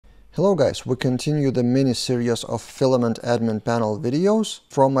Hello guys, we continue the mini-series of Filament admin panel videos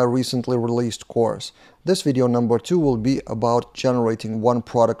from my recently released course. This video number 2 will be about generating one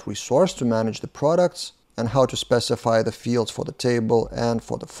product resource to manage the products and how to specify the fields for the table and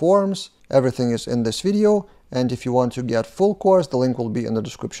for the forms. Everything is in this video, and if you want to get full course, the link will be in the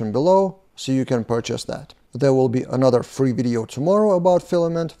description below, so you can purchase that. There will be another free video tomorrow about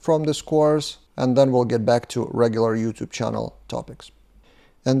Filament from this course, and then we'll get back to regular YouTube channel topics.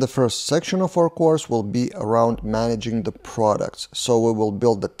 And the first section of our course will be around managing the products. So we will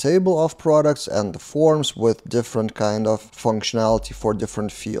build the table of products and the forms with different kind of functionality for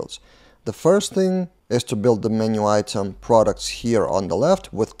different fields. The first thing is to build the menu item products here on the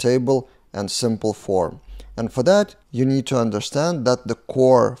left with table and simple form. And for that, you need to understand that the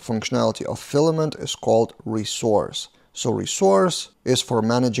core functionality of Filament is called resource. So resource is for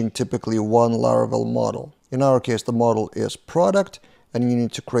managing typically one Laravel model. In our case, the model is product, and you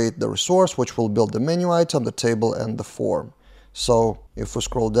need to create the resource which will build the menu item, the table, and the form. So if we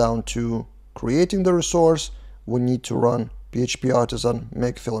scroll down to creating the resource, we need to run PHP artisan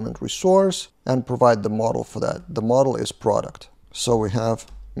make filament resource and provide the model for that. The model is product. So we have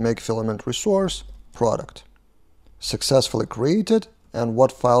make filament resource product. Successfully created. And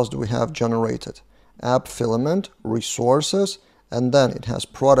what files do we have generated? App filament resources, and then it has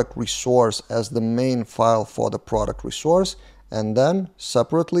product resource as the main file for the product resource, and then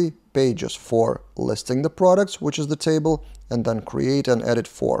separately pages for listing the products, which is the table, and then create and edit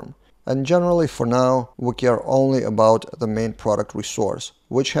form. And generally for now, we care only about the main product resource,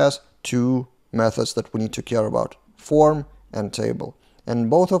 which has two methods that we need to care about, form and table. And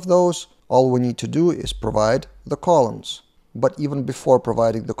both of those, all we need to do is provide the columns. But even before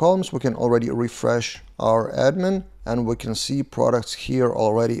providing the columns, we can already refresh our admin, and we can see products here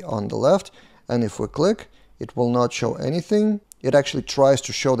already on the left. And if we click, it will not show anything. It actually tries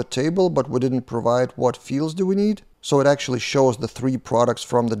to show the table, but we didn't provide what fields do we need. So it actually shows the 3 products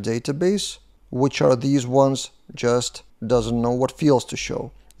from the database, which are these ones, just doesn't know what fields to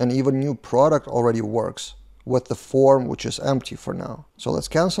show. And even new product already works with the form, which is empty for now. So let's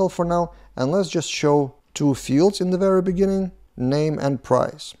cancel for now, and let's just show 2 fields in the very beginning, name and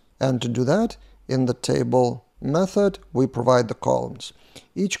price. And to do that, in the table method, we provide the columns.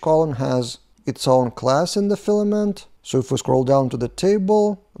 Each column has its own class in the filament. So if we scroll down to the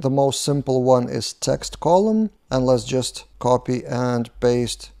table, the most simple one is text column, and let's just copy and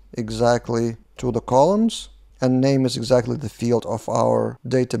paste exactly to the columns, and name is exactly the field of our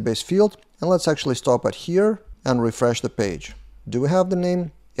database field. And let's actually stop at here and refresh the page. Do we have the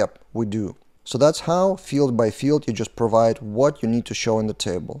name? Yep, we do. So that's how field by field you just provide what you need to show in the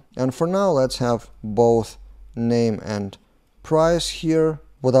table. And for now, let's have both name and price here.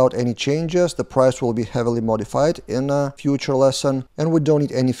 Without any changes, the price will be heavily modified in a future lesson, and we don't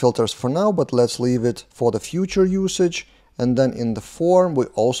need any filters for now, but let's leave it for the future usage. And then in the form, we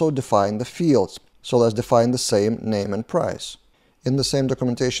also define the fields. So let's define the same name and price. In the same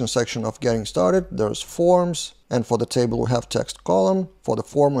documentation section of getting started, there's forms, and for the table we have text column, for the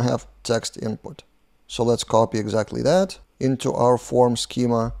form we have text input. So let's copy exactly that into our form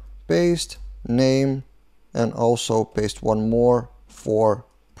schema, paste, name, and also paste one more for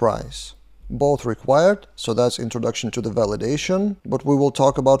price. Both required, so that's introduction to the validation, but we will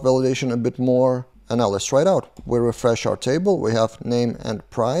talk about validation a bit more. And now let's try it out. We refresh our table, we have name and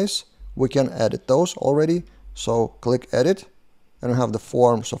price. We can edit those already, so click edit, and we have the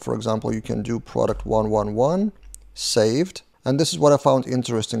form. So for example, you can do product 111, saved. And this is what I found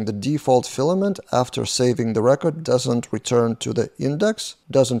interesting. The default filament, after saving the record, doesn't return to the index,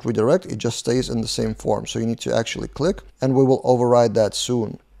 doesn't redirect, it just stays in the same form. So you need to actually click, and we will override that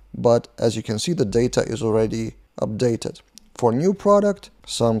soon. But as you can see, the data is already updated. For new product,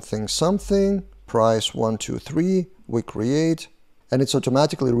 something, price 123, we create, and it's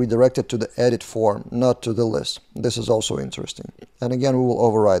automatically redirected to the edit form, not to the list. This is also interesting. And again, we will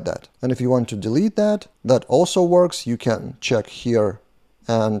override that. And if you want to delete that, that also works. You can check here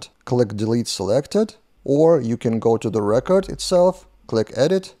and click delete selected, or you can go to the record itself, click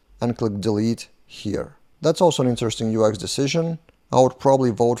edit, and click delete here. That's also an interesting UX decision. I would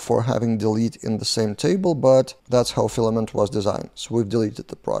probably vote for having delete in the same table, but that's how Filament was designed. So we've deleted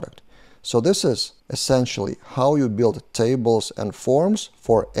the product. So this is essentially how you build tables and forms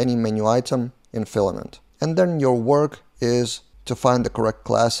for any menu item in Filament. And then your work is to find the correct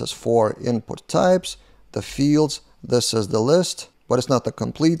classes for input types, the fields. This is the list, but it's not the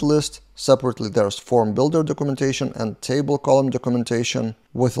complete list. Separately, there's form builder documentation and table column documentation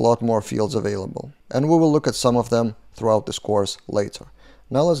with a lot more fields available. And we will look at some of them throughout this course later.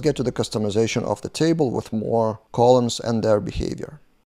 Now let's get to the customization of the table with more columns and their behavior.